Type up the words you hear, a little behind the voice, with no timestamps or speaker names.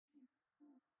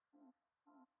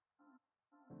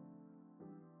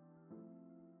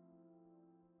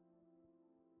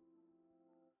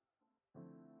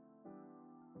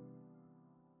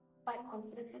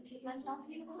confident with myself.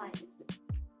 Like,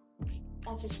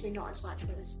 obviously not as much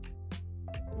as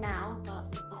now,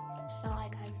 but I felt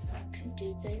like I could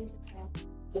do things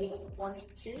if I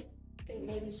wanted to. I think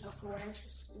maybe self-awareness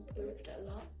has improved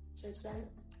a lot since then.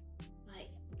 Like,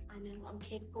 I know what I'm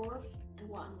capable of and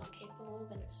what I'm not capable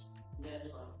of, and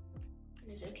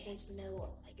it's okay to know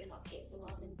what you're not capable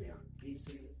of. And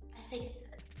I think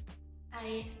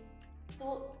I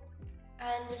thought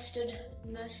I understood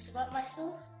most about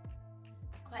myself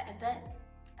quite a bit,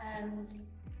 and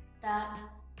that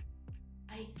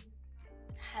I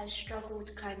had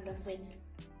struggled kind of with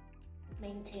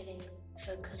maintaining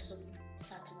focus on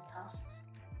certain tasks.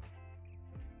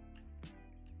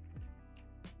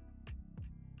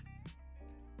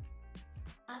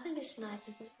 I think it's nice.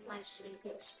 It's a nice feeling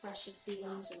to express your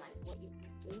feelings and like what you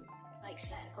want to do. Like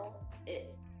set a goal.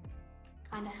 It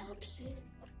kind of helps you.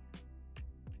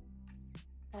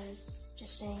 Because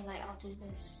just saying like I'll do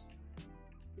this,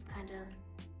 it's kind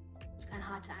of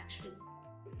hard to actually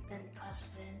then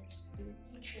persevere.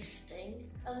 Interesting.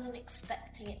 I wasn't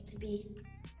expecting it to be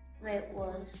the way it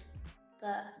was,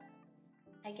 but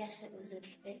I guess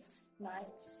it's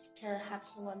nice to have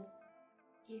someone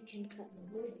you can talk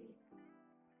with.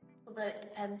 Although it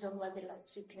depends on whether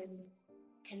you can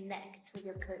connect with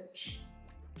your coach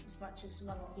as much as some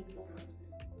other people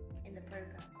in the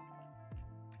program.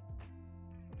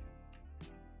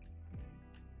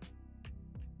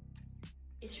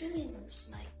 It's really nice,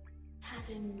 like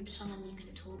having someone you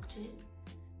can talk to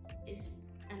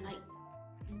and like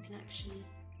you can actually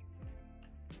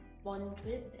bond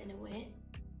with in a way.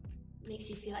 It makes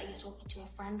you feel like you're talking to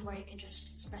a friend where you can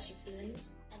just express your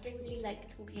feelings. I don't really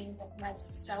like talking about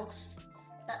myself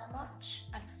that much.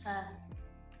 I prefer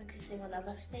focusing on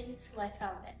other things, so I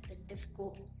found it a bit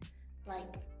difficult,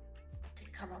 like, to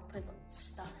come up with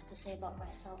stuff to say about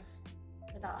myself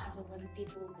without having other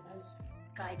people as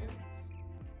guidance.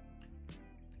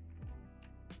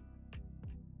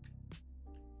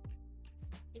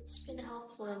 It's been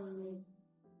helpful, and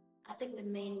I think the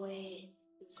main way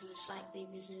is most likely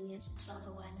resilience and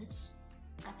self-awareness.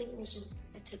 I think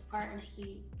it took part in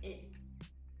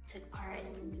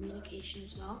communication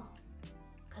as well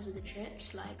because of the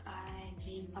trips. Like I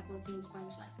made a couple of new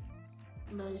friends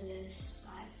like Moses.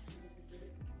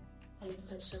 I've played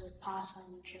closer with Pass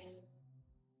on the train.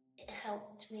 It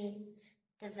helped me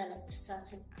develop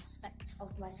certain aspects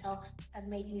of myself and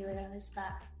made me realize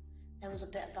that there was a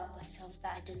bit about myself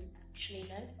that I didn't actually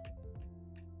know.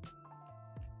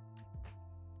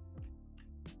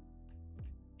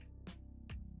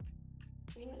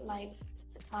 Like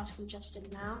the task we just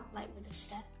did now, like with the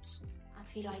steps, I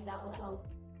feel like that will help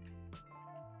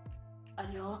a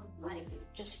lot. Like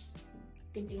just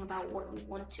thinking about what you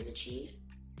want to achieve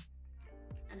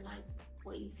and like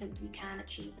what you think you can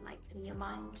achieve and like putting your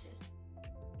mind to it.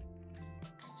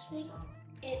 I think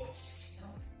it's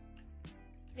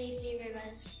made me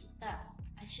realize that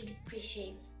I should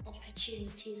appreciate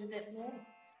opportunities a bit more.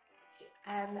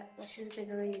 And this has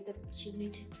been a really good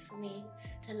opportunity for me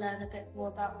to learn a bit more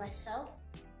about myself.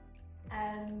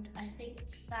 And I think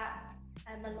that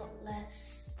I'm a lot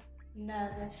less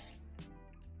nervous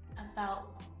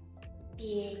about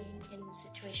being in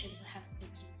situations I haven't been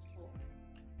in